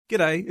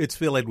G'day, it's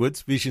Phil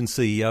Edwards, Vision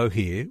CEO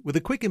here, with a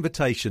quick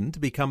invitation to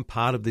become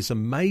part of this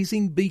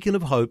amazing beacon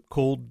of hope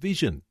called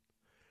Vision.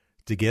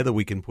 Together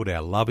we can put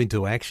our love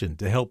into action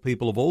to help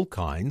people of all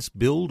kinds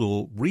build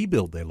or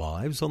rebuild their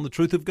lives on the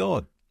truth of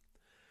God.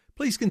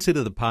 Please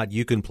consider the part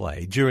you can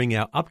play during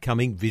our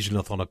upcoming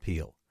Visionathon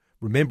appeal,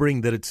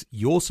 remembering that it's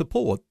your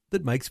support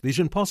that makes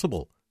Vision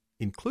possible,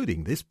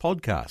 including this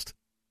podcast.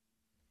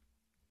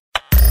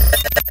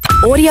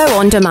 Audio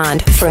on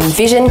demand from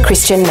Vision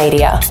Christian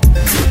Media.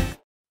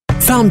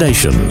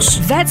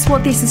 Foundations. That's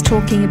what this is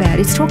talking about.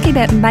 It's talking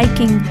about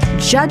making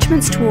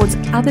judgments towards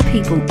other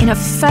people in a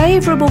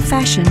favourable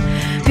fashion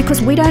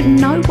because we don't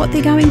know what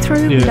they're going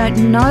through. We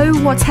don't know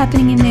what's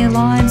happening in their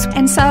lives.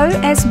 And so,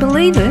 as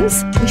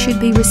believers, we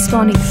should be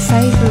responding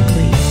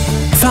favourably.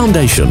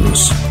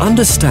 Foundations.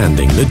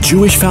 Understanding the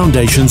Jewish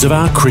foundations of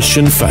our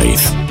Christian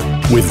faith.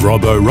 With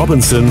Robbo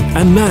Robinson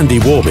and Mandy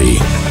Warby.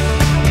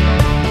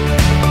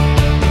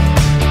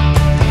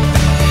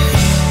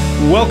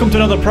 Welcome to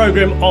another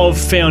program of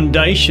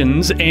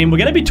Foundations, and we're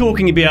going to be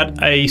talking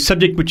about a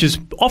subject which is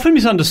often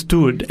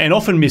misunderstood and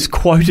often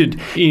misquoted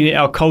in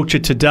our culture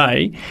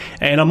today.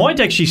 And I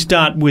might actually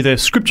start with a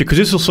scripture because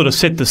this will sort of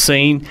set the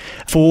scene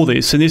for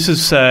this. And this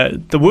is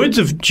the words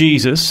of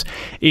Jesus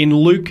in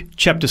Luke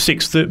chapter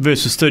 6,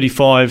 verses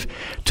 35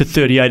 to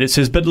 38. It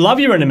says, "But love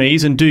your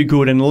enemies and do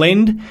good and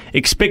lend,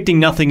 expecting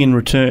nothing in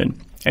return,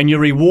 and your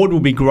reward will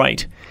be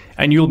great.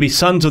 And you'll be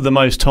sons of the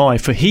Most High,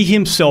 for he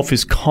himself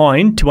is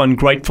kind to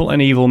ungrateful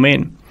and evil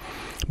men.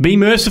 Be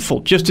merciful,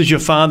 just as your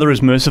Father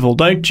is merciful.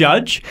 Don't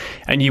judge,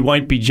 and you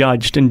won't be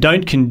judged. And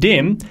don't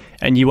condemn,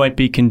 and you won't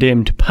be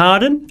condemned.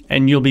 Pardon,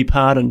 and you'll be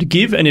pardoned.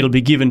 Give, and it'll be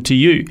given to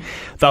you.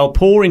 They'll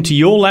pour into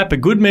your lap a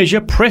good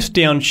measure, pressed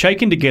down,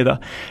 shaken together,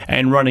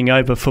 and running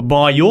over. For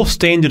by your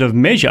standard of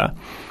measure,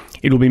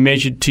 it will be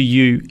measured to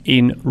you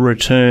in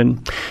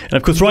return." And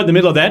of course, right in the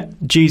middle of that,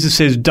 Jesus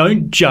says,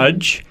 "Don't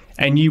judge,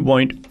 and you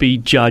won't be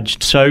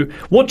judged." So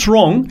what's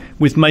wrong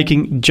with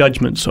making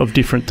judgments of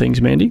different things,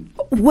 Mandy?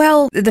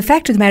 Well, the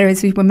fact of the matter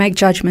is we make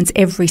judgments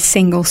every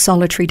single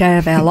solitary day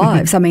of our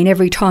lives. I mean,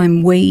 every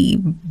time we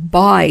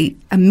buy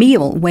a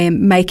meal, we're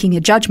making a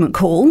judgment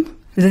call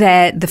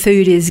that the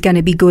food is going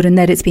to be good and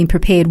that it's been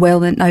prepared well,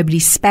 that nobody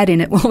spat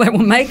in it while they were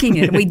making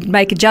it. We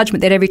make a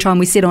judgment that every time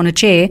we sit on a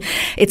chair,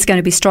 it's going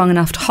to be strong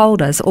enough to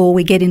hold us. Or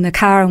we get in the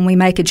car and we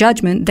make a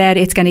judgment that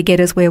it's going to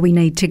get us where we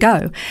need to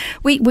go.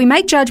 We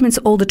make judgments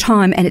all the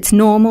time, and it's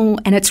normal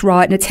and it's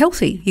right and it's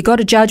healthy. You've got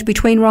to judge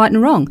between right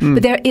and wrong.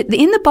 But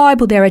in the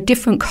Bible, there are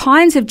different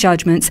kinds of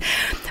judgments.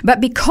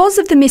 But because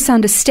of the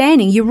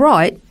misunderstanding, you're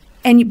right,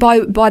 and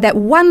by that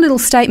one little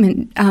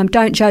statement,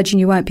 don't judge and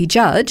you won't be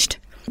judged,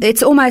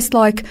 it's almost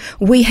like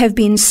we have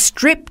been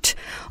stripped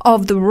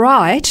of the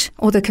right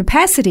or the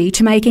capacity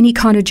to make any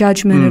kind of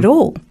judgment at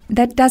all.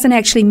 That doesn't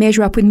actually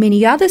measure up with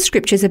many other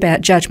scriptures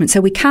about judgment.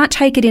 So we can't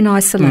take it in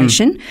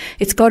isolation.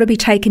 It's got to be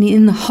taken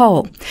in the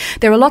whole.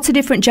 There are lots of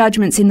different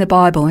judgments in the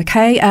Bible,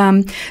 okay?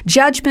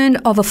 Judgment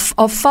of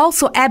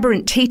false or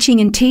aberrant teaching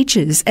and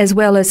teachers, as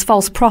well as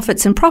false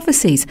prophets and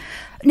prophecies.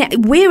 Now,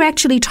 we're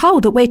actually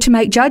told that we're to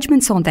make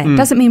judgments on that.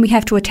 Doesn't mean we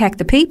have to attack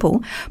the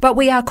people, but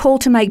we are called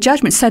to make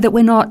judgments so that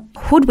we're not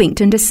hoodwinked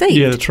and deceived.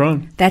 Yeah, that's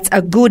right. That's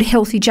a good,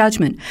 healthy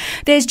judgment.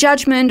 There's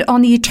judgment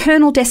on the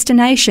eternal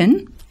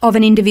destination of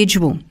an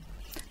individual.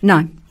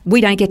 No, we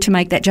don't get to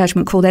make that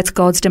judgment call. That's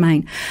God's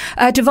domain.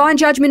 Divine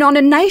judgment on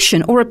a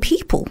nation or a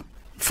people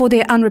for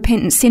their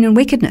unrepentant sin and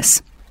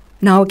wickedness.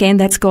 No, again,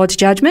 that's God's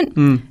judgment,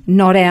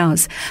 not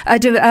ours.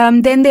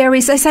 Then there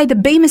is, they say, the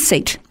Bema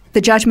seat. The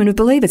judgment of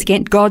believers,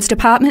 again, God's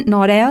department,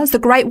 not ours. The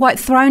great white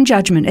throne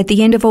judgment at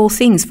the end of all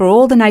things for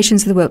all the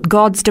nations of the world,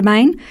 God's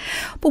domain.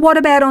 But what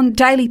about on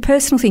daily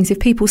personal things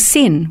if people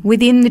sin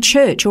within the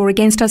church or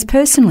against us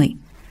personally?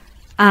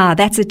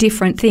 That's a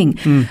different thing.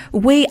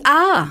 We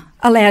are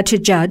allowed to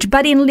judge,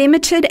 but in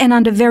limited and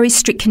under very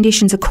strict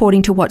conditions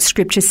according to what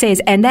Scripture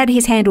says. And that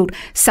is handled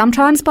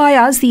sometimes by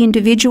us, the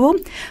individual,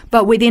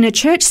 but within a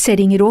church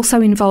setting, it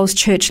also involves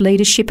church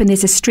leadership, and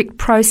there's a strict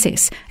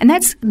process. And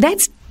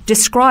that's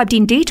described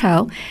in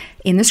detail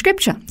in the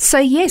Scripture. So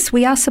yes,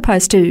 we are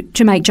supposed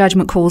to make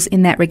judgment calls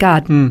in that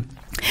regard.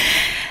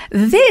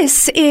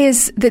 This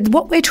is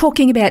what we're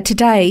talking about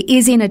today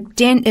is in a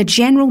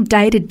general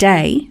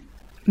day-to-day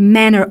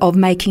manner of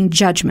making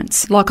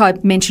judgments, like I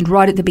mentioned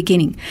right at the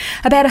beginning.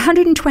 About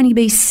 120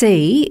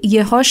 BC,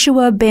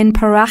 Yehoshua ben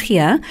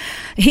Parachia,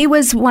 he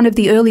was one of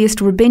the earliest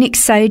rabbinic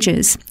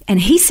sages, and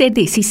he said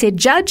this. He said,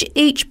 "Judge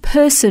each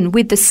person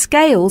with the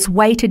scales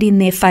weighted in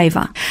their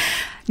favour."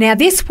 Now,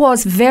 this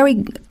was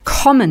very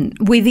common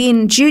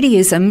within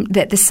Judaism,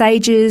 that the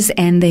sages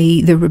and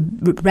the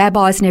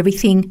rabbis and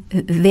everything,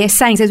 their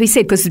sayings, as we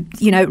said, because,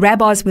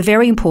 rabbis were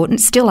very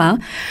important, still are.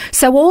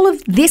 So all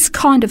of this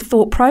kind of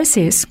thought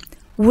process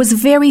was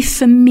very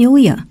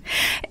familiar.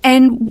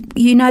 And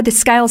you know the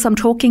scales I'm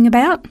talking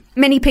about?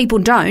 Many people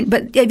don't,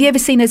 but have you ever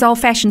seen those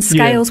old-fashioned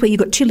scales where you've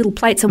got two little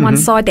plates on one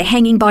side, they're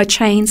hanging by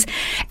chains,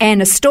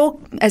 and a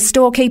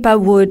storekeeper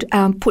would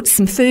put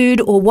some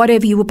food or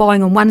whatever you were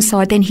buying on one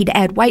side, then he'd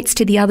add weights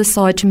to the other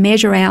side to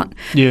measure out,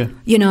 get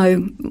it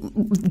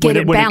balanced.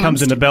 When it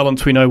comes into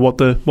balance, we know what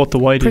the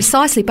weight is.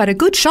 Precisely, but a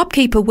good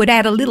shopkeeper would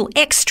add a little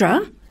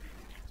extra,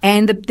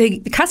 and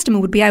the customer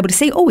would be able to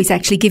see, he's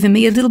actually given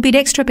me a little bit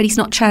extra, but he's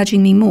not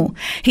charging me more.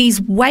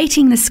 He's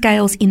weighting the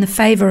scales in the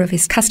favour of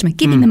his customer,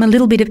 giving them a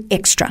little bit of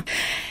extra.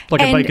 Like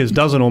a baker's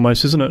dozen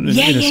almost, isn't it, in a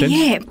sense?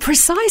 Yeah,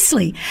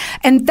 precisely.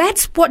 And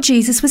that's what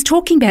Jesus was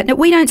talking about. Now,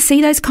 we don't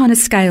see those kind of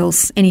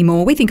scales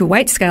anymore. We think of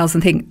weight scales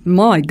and think,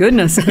 my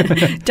goodness,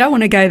 don't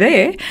want to go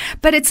there.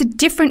 But it's a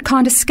different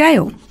kind of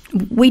scale.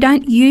 We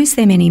don't use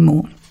them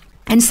anymore.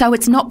 And so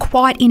it's not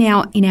quite in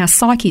our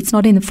psyche, it's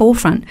not in the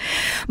forefront.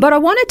 But I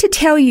wanted to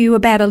tell you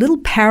about a little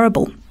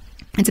parable.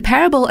 It's a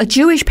parable, a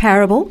Jewish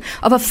parable,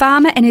 of a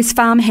farmer and his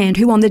farmhand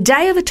who on the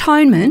Day of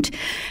Atonement,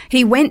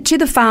 he went to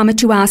the farmer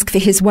to ask for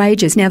his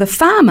wages. Now the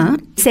farmer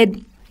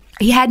said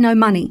he had no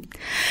money.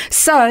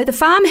 So the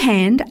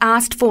farmhand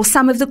asked for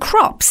some of the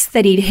crops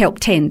that he'd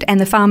helped tend, and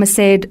the farmer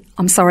said,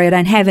 I'm sorry, I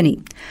don't have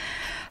any.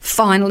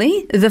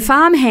 Finally, the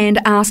farmhand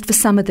asked for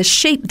some of the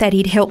sheep that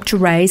he'd helped to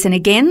raise, and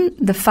again,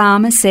 the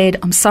farmer said,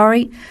 I'm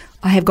sorry,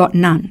 I have got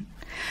none.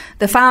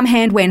 The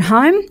farmhand went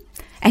home,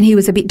 and he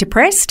was a bit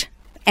depressed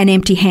and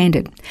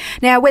empty-handed.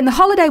 Now, when the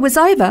holiday was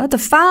over, the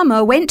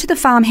farmer went to the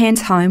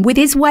farmhand's home with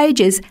his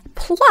wages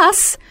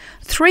plus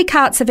 3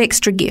 carts of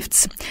extra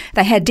gifts.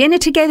 They had dinner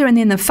together, and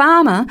then the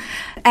farmer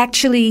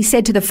actually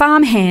said to the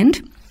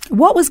farmhand,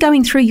 what was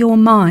going through your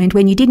mind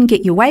when you didn't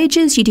get your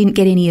wages, you didn't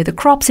get any of the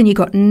crops, and you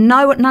got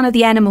none of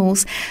the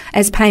animals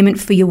as payment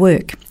for your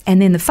work?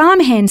 And then the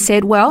farmhand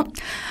said, well,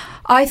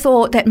 I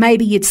thought that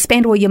maybe you'd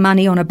spent all your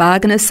money on a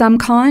bargain of some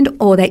kind,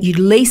 or that you'd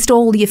leased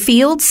all your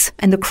fields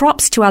and the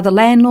crops to other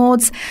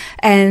landlords,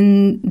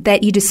 and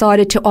that you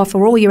decided to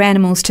offer all your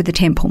animals to the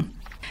temple.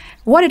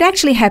 What had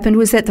actually happened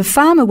was that the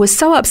farmer was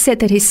so upset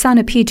that his son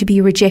appeared to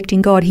be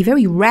rejecting God, he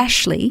very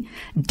rashly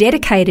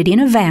dedicated in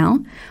a vow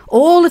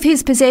all of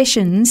his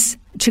possessions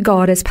to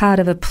God as part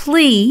of a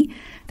plea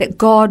that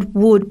God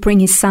would bring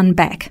his son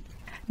back.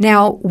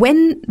 Now,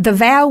 when the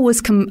vow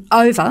was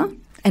over,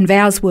 and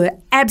vows were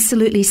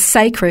absolutely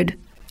sacred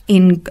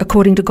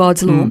according to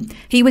God's law,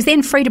 he was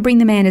then free to bring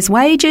the man his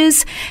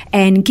wages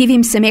and give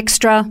him some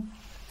extra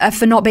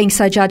for not being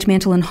so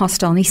judgmental and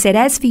hostile. And he said,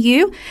 as for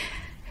you,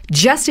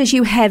 just as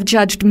you have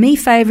judged me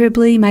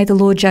favourably, may the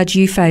Lord judge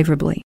you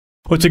favourably.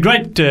 Well, it's a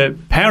great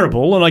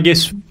parable, and I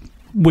guess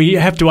we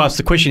have to ask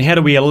the question, how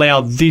do we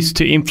allow this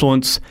to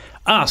influence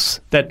us,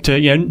 that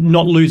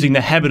not losing the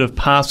habit of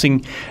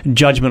passing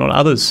judgment on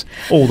others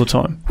all the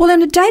time? Well,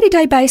 on a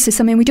day-to-day basis,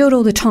 we do it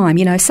all the time.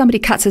 Somebody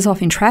cuts us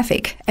off in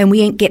traffic and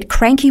we get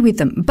cranky with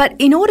them. But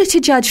in order to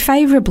judge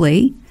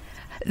favourably,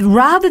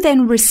 rather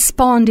than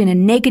respond in a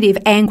negative,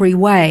 angry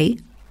way,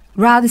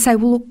 rather say,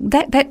 well,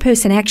 that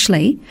person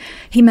actually,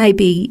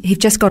 he's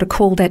just got a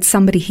call that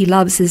somebody he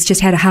loves has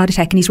just had a heart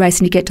attack and he's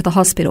racing to get to the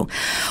hospital.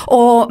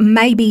 Or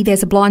maybe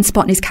there's a blind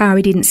spot in his car,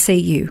 he didn't see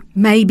you.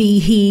 Maybe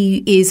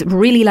he is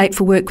really late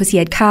for work because he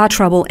had car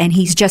trouble and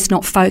he's just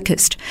not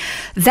focused.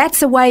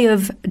 That's a way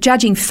of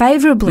judging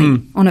favourably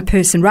on a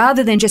person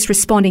rather than just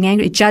responding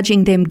angry,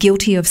 judging them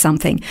guilty of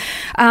something.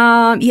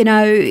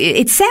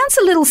 It sounds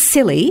a little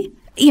silly,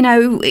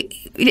 and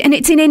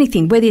it's in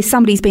anything, whether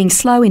somebody's being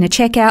slow in a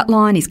checkout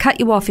line, he's cut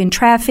you off in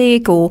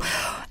traffic, or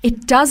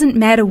it doesn't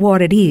matter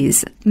what it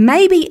is.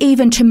 Maybe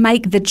even to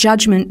make the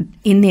judgment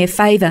in their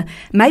favour,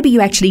 maybe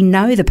you actually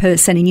know the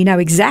person and you know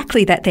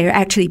exactly that they're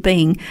actually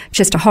being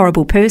just a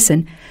horrible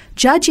person.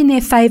 Judge in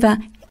their favour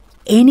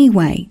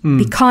anyway.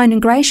 Be kind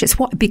and gracious.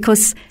 What?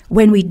 Because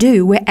when we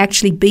do, we're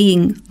actually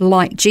being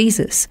like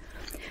Jesus.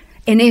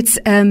 And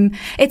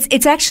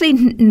it's actually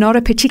not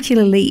a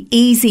particularly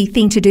easy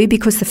thing to do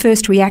because the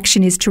first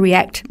reaction is to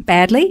react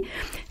badly.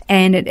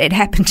 And it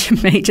happened to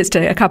me just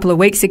a couple of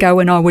weeks ago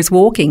when I was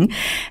walking,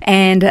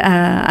 and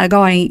a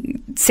guy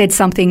said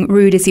something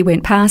rude as he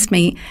went past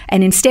me.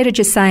 And instead of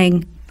just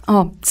saying,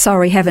 oh,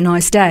 sorry, have a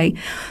nice day,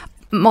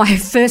 my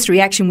first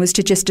reaction was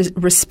to just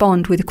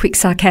respond with a quick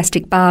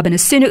sarcastic barb. And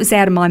as soon as it was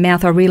out of my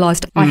mouth, I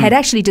realised I had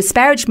actually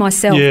disparaged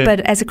myself, but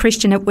as a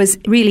Christian, it was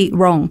really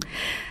wrong.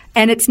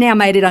 And it's now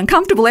made it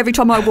uncomfortable every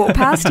time I walk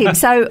past him.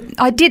 So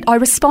I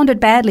responded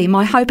badly.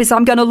 My hope is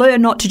I'm going to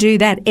learn not to do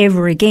that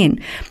ever again.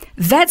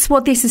 That's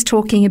what this is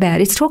talking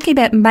about. It's talking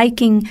about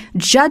making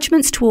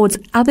judgments towards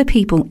other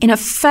people in a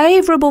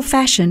favourable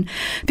fashion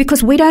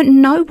because we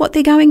don't know what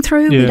they're going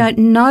through. We don't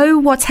know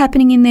what's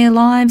happening in their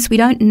lives. We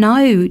don't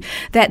know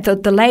that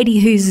the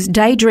lady who's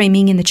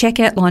daydreaming in the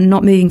checkout line,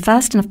 not moving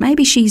fast enough,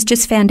 maybe she's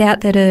just found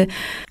out that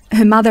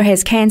her mother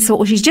has cancer,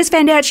 or she's just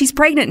found out she's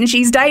pregnant and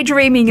she's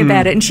daydreaming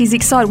about it and she's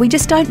excited. We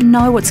just don't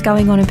know what's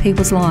going on in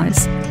people's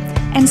lives.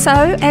 And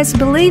so, as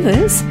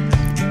believers,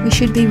 we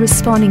should be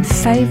responding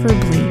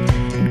favourably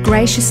and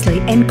graciously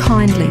and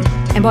kindly.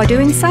 And by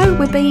doing so,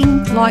 we're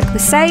being like the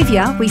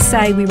Saviour we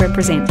say we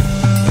represent.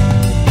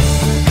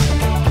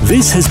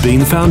 This has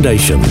been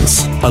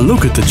Foundations, a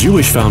look at the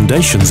Jewish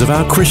foundations of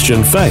our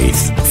Christian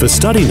faith. For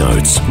study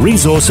notes,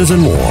 resources and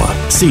more,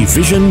 see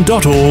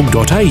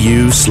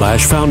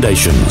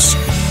vision.org.au/foundations.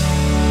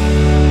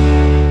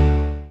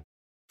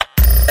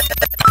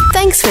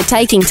 Thanks for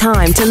taking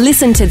time to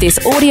listen to this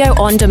audio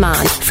on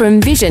demand from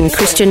Vision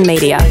Christian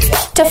Media.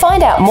 To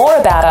find out more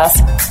about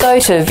us, go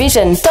to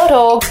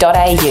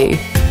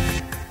vision.org.au.